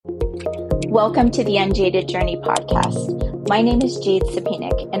Welcome to the Unjaded Journey podcast. My name is Jade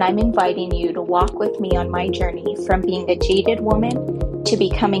Sapinik, and I'm inviting you to walk with me on my journey from being a jaded woman to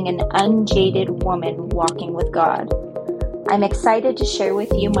becoming an unjaded woman walking with God. I'm excited to share with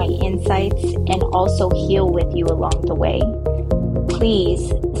you my insights and also heal with you along the way.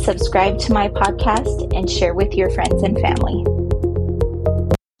 Please subscribe to my podcast and share with your friends and family.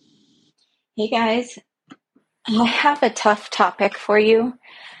 Hey guys, I have a tough topic for you.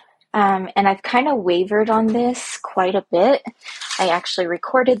 And I've kind of wavered on this quite a bit. I actually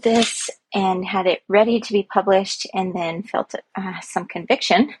recorded this and had it ready to be published and then felt some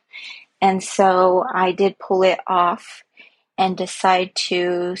conviction. And so I did pull it off and decide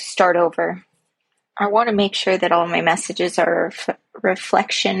to start over. I want to make sure that all my messages are a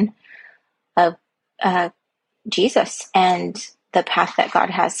reflection of Jesus and the path that God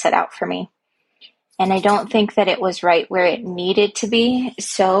has set out for me. And I don't think that it was right where it needed to be.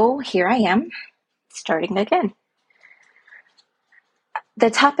 So here I am, starting again. The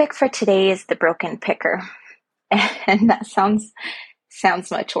topic for today is the broken picker. And that sounds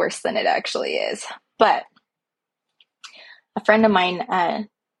much worse than it actually is. But a friend of mine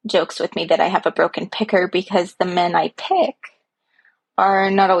jokes with me that I have a broken picker because the men I pick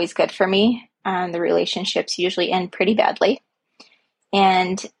are not always good for me. The relationships usually end pretty badly.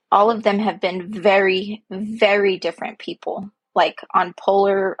 And all of them have been very, very different people, like on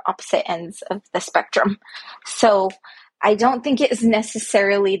polar opposite ends of the spectrum. So I don't think it is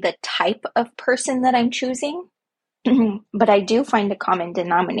necessarily the type of person that I'm choosing, but I do find a common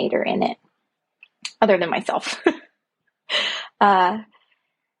denominator in it, other than myself.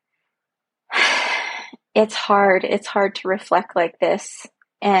 It's hard. It's hard to reflect like this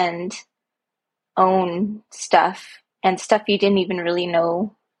and own stuff and stuff you didn't even really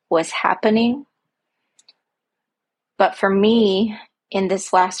know was happening. But for me, in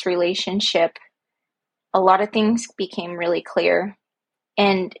this last relationship, a lot of things became really clear.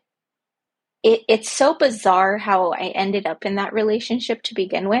 And it's so bizarre how I ended up in that relationship to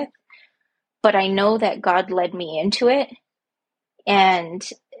begin with. But I know that God led me into it. And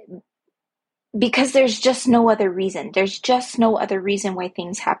because there's just no other reason. There's just no other reason why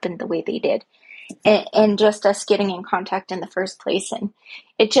things happened the way they did. And just us getting in contact in the first place. And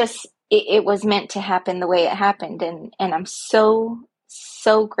it was meant to happen the way it happened. And I'm so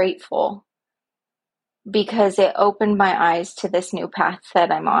grateful because it opened my eyes to this new path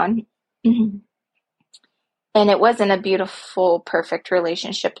that I'm on. And it wasn't a beautiful, perfect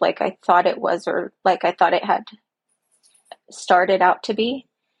relationship like I thought it was, or like I thought it had started out to be.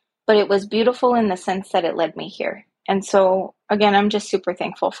 But it was beautiful in the sense that it led me here. And so, again, I'm just super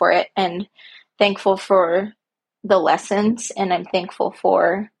thankful for it and thankful for the lessons. And I'm thankful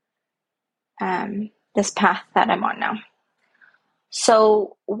for this path that I'm on now.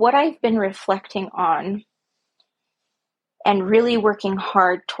 So what I've been reflecting on and really working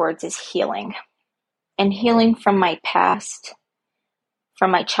hard towards is healing. And healing from my past, from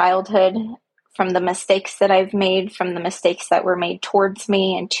my childhood, from the mistakes that I've made, from the mistakes that were made towards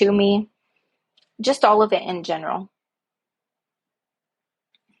me and to me, just all of it in general.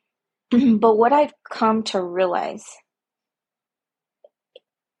 But what I've come to realize,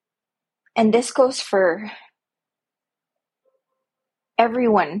 and this goes for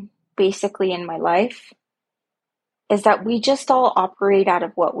everyone basically in my life, is that we just all operate out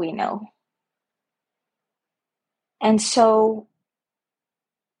of what we know. And so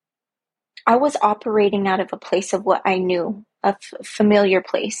I was operating out of a place of what I knew, a familiar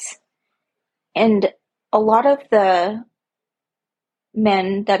place. And a lot of the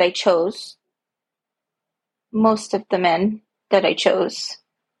men that I chose, most of the men that I chose,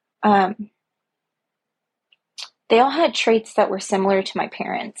 they all had traits that were similar to my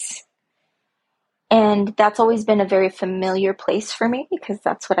parents. And that's always been a very familiar place for me because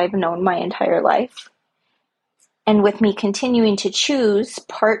that's what I've known my entire life. And with me continuing to choose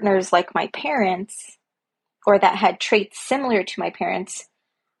partners like my parents, or that had traits similar to my parents,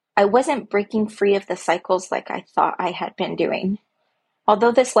 I wasn't breaking free of the cycles like I thought I had been doing.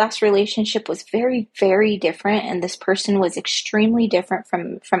 Although this last relationship was very, very different, and this person was extremely different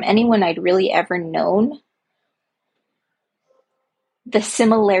from anyone I'd really ever known, the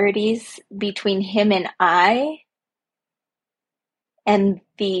similarities between him and I and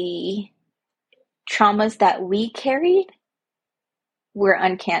the traumas that we carried were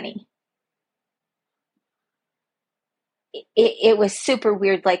uncanny. It was super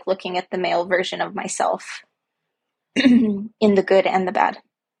weird, like looking at the male version of myself in the good and the bad.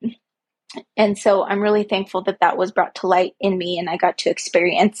 And so I'm really thankful that that was brought to light in me and I got to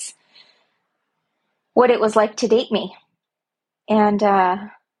experience what it was like to date me. And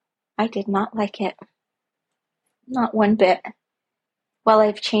I did not like it. Not one bit. While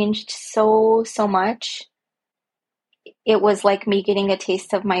I've changed so much, it was like me getting a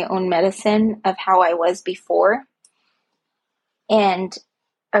taste of my own medicine of how I was before, and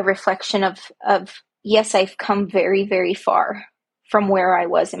a reflection of yes, I've come very, very far from where I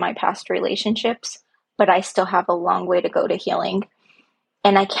was in my past relationships, but I still have a long way to go to healing.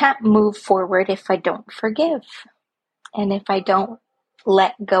 And I can't move forward if I don't forgive and if I don't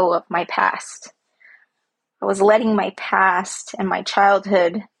let go of my past. I was letting my past and my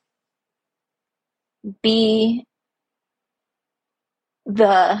childhood be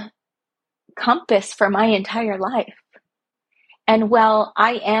the compass for my entire life. And while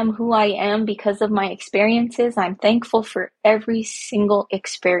I am who I am because of my experiences, I'm thankful for every single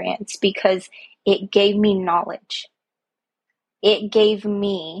experience because it gave me knowledge. It gave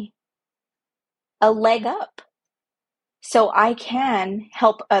me a leg up so I can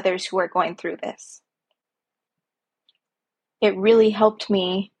help others who are going through this. It really helped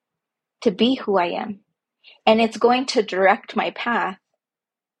me to be who I am. And it's going to direct my path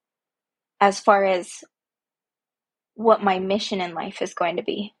as far as what my mission in life is going to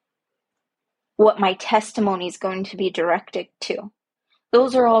be, what my testimony is going to be directed to.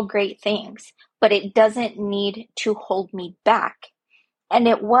 Those are all great things, but it doesn't need to hold me back. And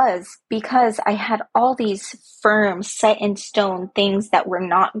it was because I had all these firm, set in stone things that were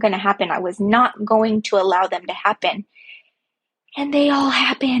not going to happen. I was not going to allow them to happen. And they all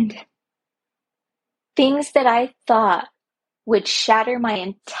happened. Things that I thought would shatter my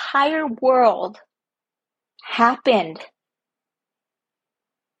entire world happened.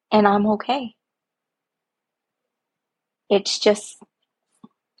 And I'm okay. It's just,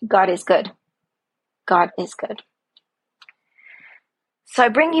 God is good. God is good. So I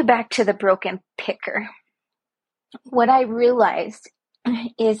bring you back to the broken picker. What I realized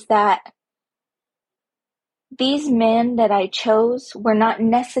is that these men that I chose were not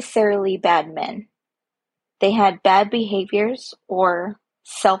necessarily bad men. They had bad behaviors or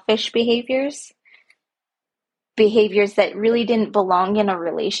selfish behaviors that really didn't belong in a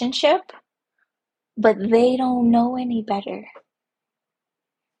relationship, but they don't know any better.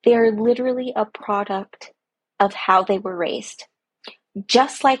 They're literally a product of how they were raised,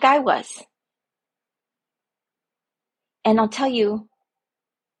 just like I was. And I'll tell you,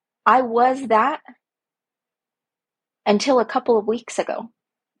 I was that until a couple of weeks ago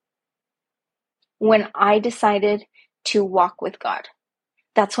when I decided to walk with God.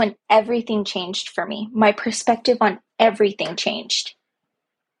 That's when everything changed for me. My perspective on everything changed.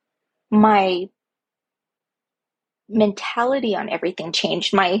 My mentality on everything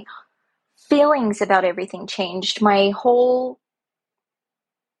changed. My feelings about everything changed. My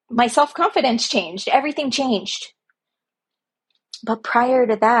self-confidence changed. Everything changed. But prior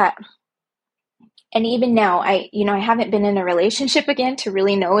to that, and even now, I haven't been in a relationship again to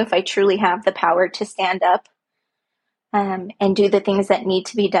really know if I truly have the power to stand up and do the things that need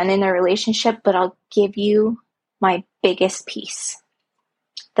to be done in a relationship. But I'll give you my biggest piece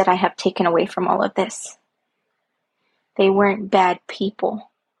that I have taken away from all of this. They weren't bad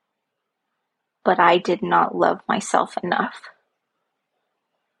people, but I did not love myself enough.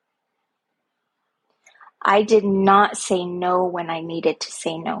 I did not say no when I needed to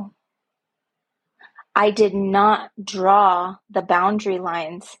say no. I did not draw the boundary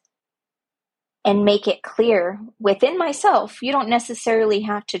lines and make it clear within myself. You don't necessarily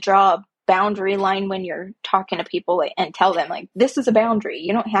have to draw a boundary line when you're talking to people and tell them, like, this is a boundary.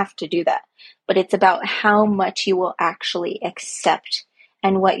 You don't have to do that. But it's about how much you will actually accept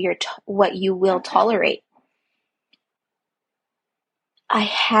and what you will tolerate. I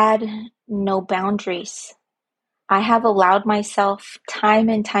had no boundaries. I have allowed myself time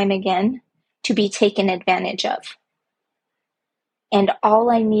and time again to be taken advantage of. And all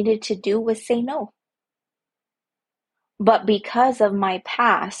I needed to do was say no. But because of my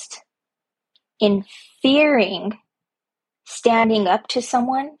past, in fearing standing up to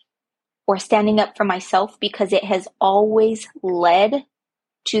someone or standing up for myself, because it has always led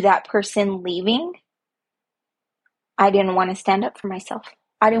to that person leaving, I didn't want to stand up for myself.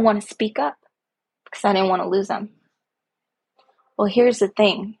 I didn't want to speak up because I didn't want to lose them. Well, here's the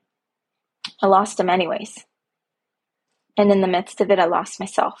thing. I lost them anyways. And in the midst of it, I lost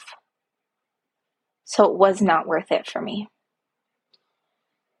myself. So it was not worth it for me.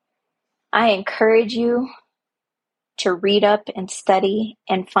 I encourage you to read up and study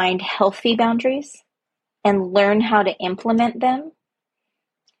and find healthy boundaries and learn how to implement them.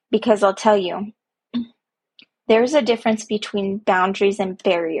 Because I'll tell you, there's a difference between boundaries and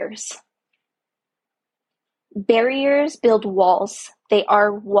barriers. Barriers build walls. They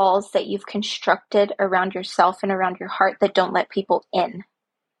are walls that you've constructed around yourself and around your heart that don't let people in.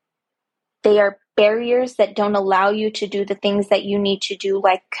 They are barriers that don't allow you to do the things that you need to do,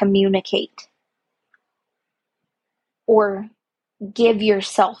 like communicate or give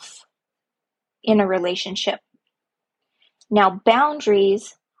yourself in a relationship. Now,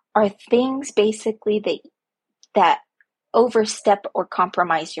 boundaries are things basically that overstep or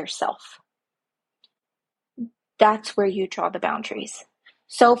compromise yourself. That's where you draw the boundaries.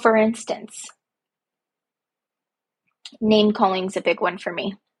 So, for instance, name calling is a big one for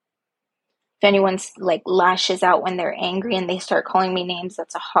me. If anyone's like lashes out when they're angry and they start calling me names,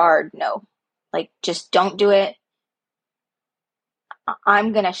 that's a hard no. Like, just don't do it.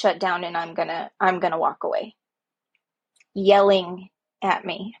 I'm gonna shut down and I'm gonna walk away. Yelling at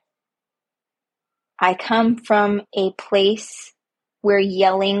me. I come from a place where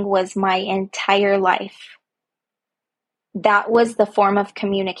yelling was my entire life. That was the form of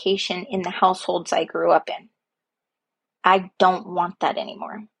communication in the households I grew up in. I don't want that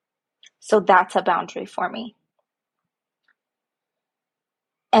anymore. So that's a boundary for me.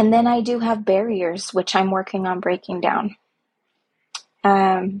 And then I do have barriers, which I'm working on breaking down.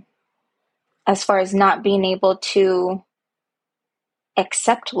 As far as not being able to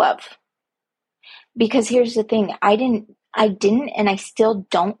accept love. Because here's the thing, I didn't and I still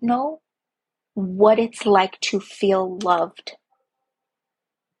don't know what it's like to feel loved.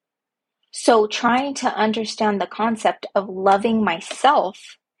 So trying to understand the concept of loving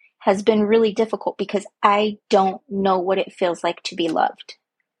myself has been really difficult because I don't know what it feels like to be loved.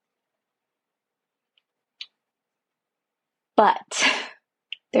 But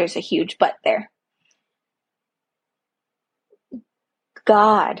there's a huge but there.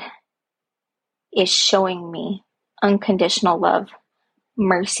 God is showing me unconditional love,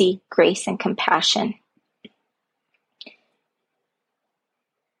 mercy, grace, and compassion.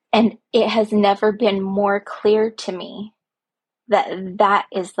 And it has never been more clear to me that that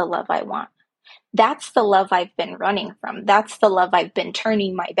is the love I want. That's the love I've been running from. That's the love I've been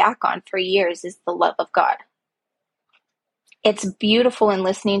turning my back on for years, is the love of God. It's beautiful in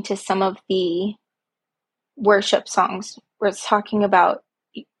listening to some of the worship songs where it's talking about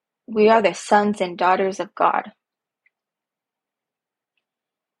we are the sons and daughters of God.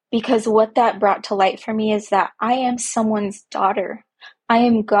 Because what that brought to light for me is that I am someone's daughter. I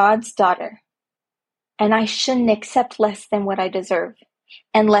am God's daughter. And I shouldn't accept less than what I deserve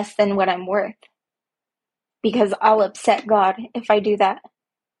and less than what I'm worth. Because I'll upset God if I do that.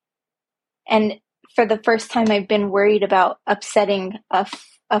 And for the first time, I've been worried about upsetting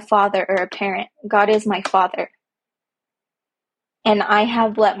a father or a parent. God is my father. And I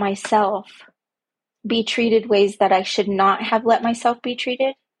have let myself be treated ways that I should not have let myself be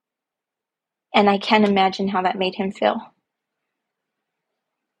treated. And I can't imagine how that made him feel.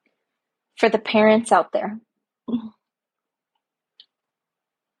 For the parents out there,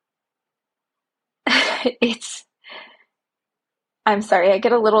 I'm sorry, I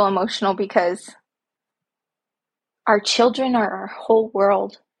get a little emotional because our children are our whole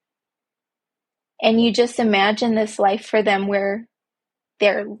world. And you just imagine this life for them where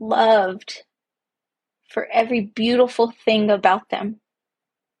they're loved for every beautiful thing about them.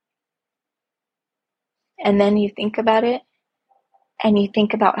 And then you think about it, and you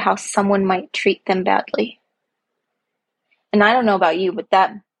think about how someone might treat them badly. And I don't know about you, but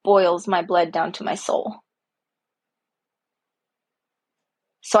that boils my blood down to my soul.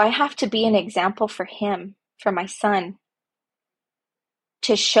 So I have to be an example for him, for my son,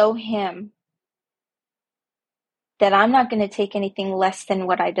 to show him that I'm not going to take anything less than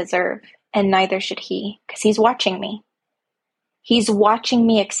what I deserve, and neither should he, because he's watching me. He's watching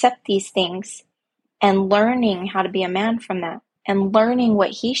me accept these things and learning how to be a man from that and learning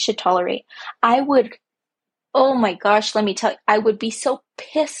what he should tolerate. Oh my gosh, let me tell you, I would be so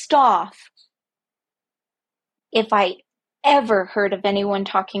pissed off if I ever heard of anyone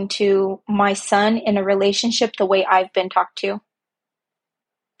talking to my son in a relationship the way I've been talked to.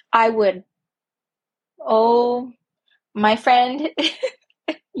 I would, oh, my friend,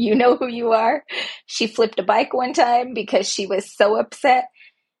 you know who you are. She flipped a bike one time because she was so upset.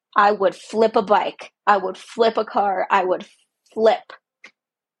 I would flip a bike. I would flip a car. I would flip.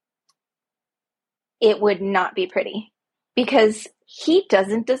 It would not be pretty because he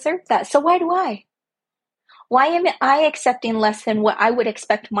doesn't deserve that. So why do I? Why am I accepting less than what I would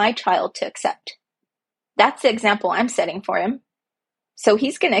expect my child to accept? That's the example I'm setting for him. So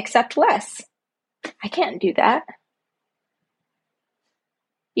he's going to accept less. I can't do that.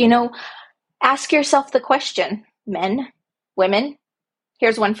 You know, ask yourself the question, men, women.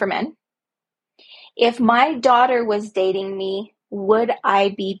 Here's one for men. If my daughter was dating me, would I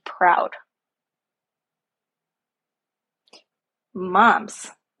be proud? Moms,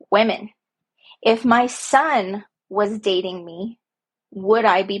 women, if my son was dating me, would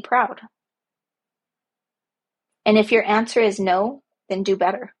I be proud? And if your answer is no, then do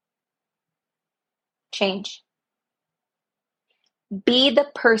better. Change. Be the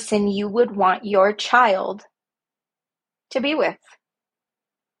person you would want your child to be with.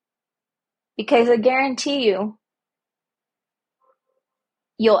 Because I guarantee you,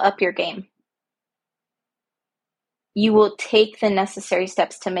 you'll up your game. You will take the necessary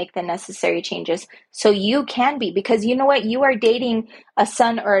steps to make the necessary changes so you can be. Because you know what? You are dating a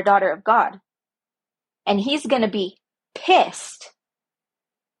son or a daughter of God. And he's going to be pissed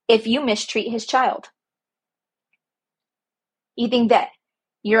if you mistreat his child. You think that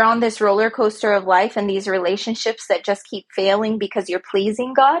you're on this roller coaster of life and these relationships that just keep failing because you're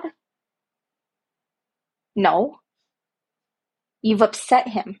pleasing God? No. You've upset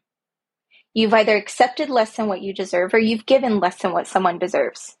him. You've either accepted less than what you deserve or you've given less than what someone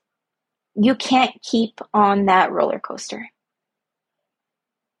deserves. You can't keep on that roller coaster.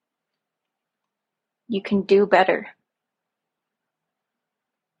 You can do better.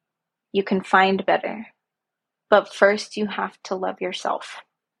 You can find better. But first, you have to love yourself.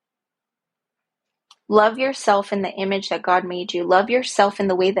 Love yourself in the image that God made you. Love yourself in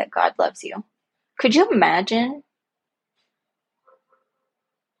the way that God loves you. Could you imagine?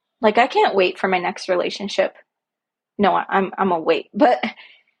 Like, I can't wait for my next relationship. No, I'm gonna wait. But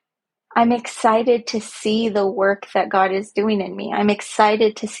I'm excited to see the work that God is doing in me. I'm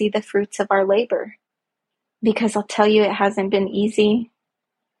excited to see the fruits of our labor. Because I'll tell you, it hasn't been easy.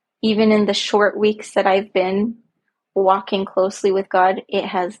 Even in the short weeks that I've been walking closely with God, it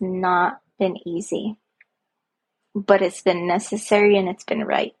has not been easy. But it's been necessary and it's been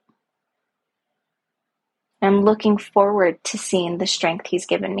right. I'm looking forward to seeing the strength He's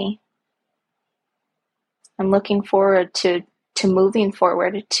given me. I'm looking forward to moving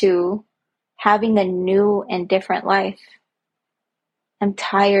forward, to having a new and different life. I'm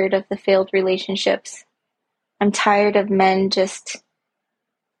tired of the failed relationships. I'm tired of men just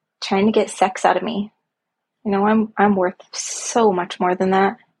trying to get sex out of me. You know, I'm worth so much more than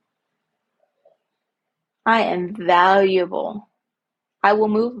that. I am valuable. I will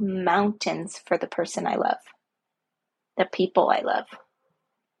move mountains for the person I love, the people I love.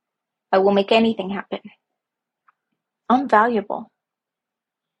 I will make anything happen. I'm valuable.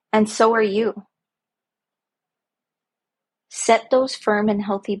 And so are you. Set those firm and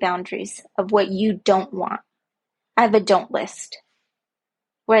healthy boundaries of what you don't want. I have a don't list.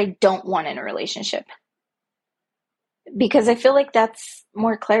 What I don't want in a relationship. Because I feel like that's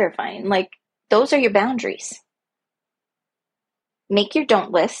more clarifying. Like, those are your boundaries. Make your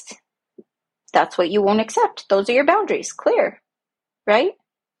don't list. That's what you won't accept. Those are your boundaries. Clear, right?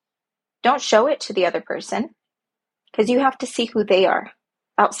 Don't show it to the other person because you have to see who they are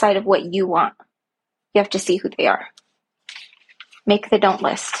outside of what you want. You have to see who they are. Make the don't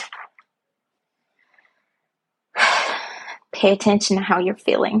list. Pay attention to how you're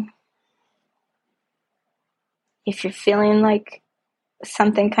feeling. If you're feeling like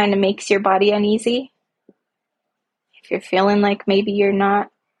something kind of makes your body uneasy, if you're feeling like maybe you're not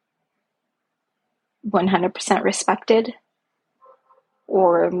 100% respected,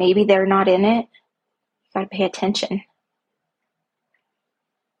 or maybe they're not in it, you gotta pay attention.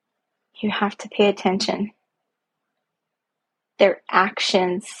 You have to pay attention. Their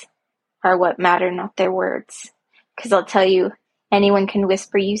actions are what matter, not their words. Because I'll tell you, anyone can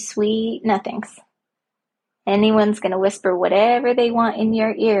whisper you sweet nothings. Anyone's going to whisper whatever they want in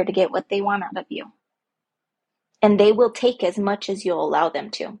your ear to get what they want out of you. And they will take as much as you'll allow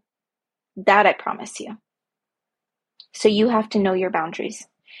them to. That I promise you. So you have to know your boundaries.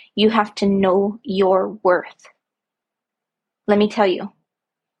 You have to know your worth. Let me tell you,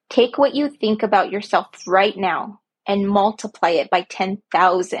 take what you think about yourself right now and multiply it by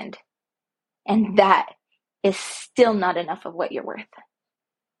 10,000. And that is still not enough of what you're worth.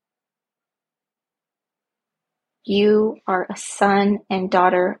 You are a son and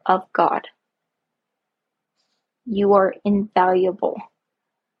daughter of God. You are invaluable.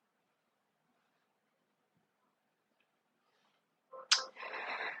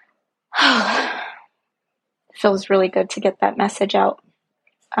 Feels really good to get that message out.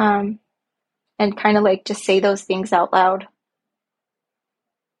 And kind of like just say those things out loud.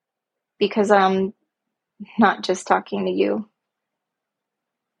 Because I'm not just talking to you.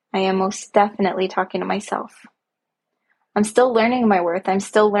 I am most definitely talking to myself. I'm still learning my worth. I'm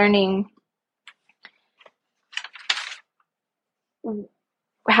still learning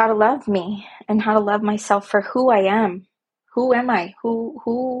how to love me and how to love myself for who I am. Who am I?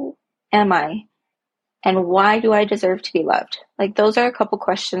 Who am I? And why do I deserve to be loved? Like, those are a couple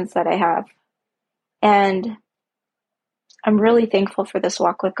questions that I have. And I'm really thankful for this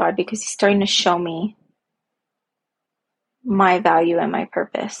walk with God because he's starting to show me my value and my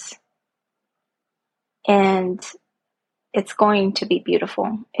purpose. And it's going to be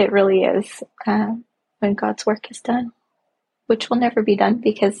beautiful. It really is, when God's work is done, which will never be done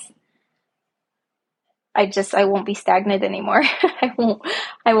because I won't be stagnant anymore. I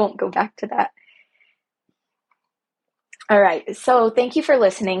won't go back to that. All right. So thank you for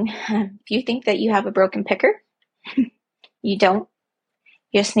listening. If you think that you have a broken picker, you don't.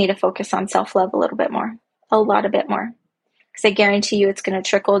 You just need to focus on self-love a little bit more, a lot a bit more. Because I guarantee you it's going to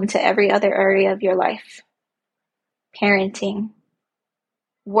trickle into every other area of your life. Parenting,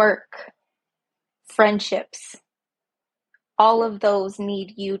 work, friendships. All of those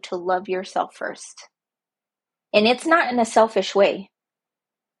need you to love yourself first. And it's not in a selfish way.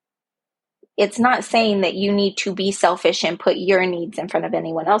 It's not saying that you need to be selfish and put your needs in front of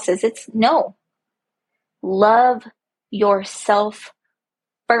anyone else's. It's no. Love yourself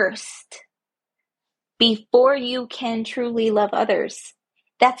first before you can truly love others.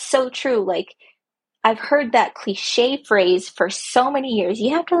 That's so true. Like, I've heard that cliche phrase for so many years.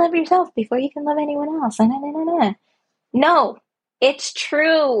 You have to love yourself before you can love anyone else. No, it's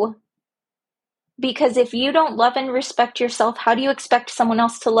true. Because if you don't love and respect yourself, how do you expect someone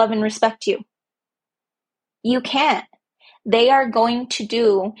else to love and respect you? You can't. They are going to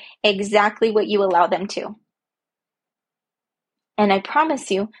do exactly what you allow them to. And I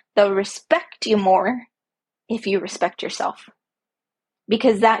promise you, they'll respect you more if you respect yourself.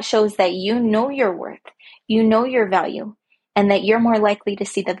 Because that shows that you know your worth, you know your value, and that you're more likely to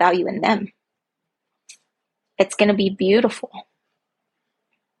see the value in them. It's going to be beautiful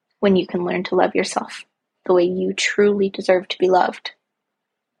when you can learn to love yourself the way you truly deserve to be loved.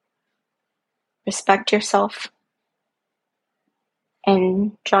 Respect yourself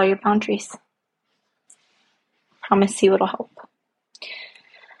and draw your boundaries. Promise you it'll help.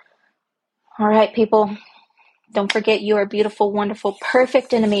 All right, people. Don't forget you are beautiful, wonderful,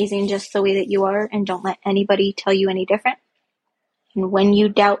 perfect, and amazing just the way that you are, and don't let anybody tell you any different. And when you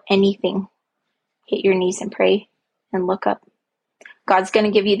doubt anything, hit your knees and pray and look up. God's going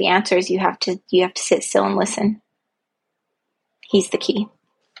to give you the answers. You have to sit still and listen. He's the key.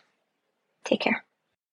 Take care.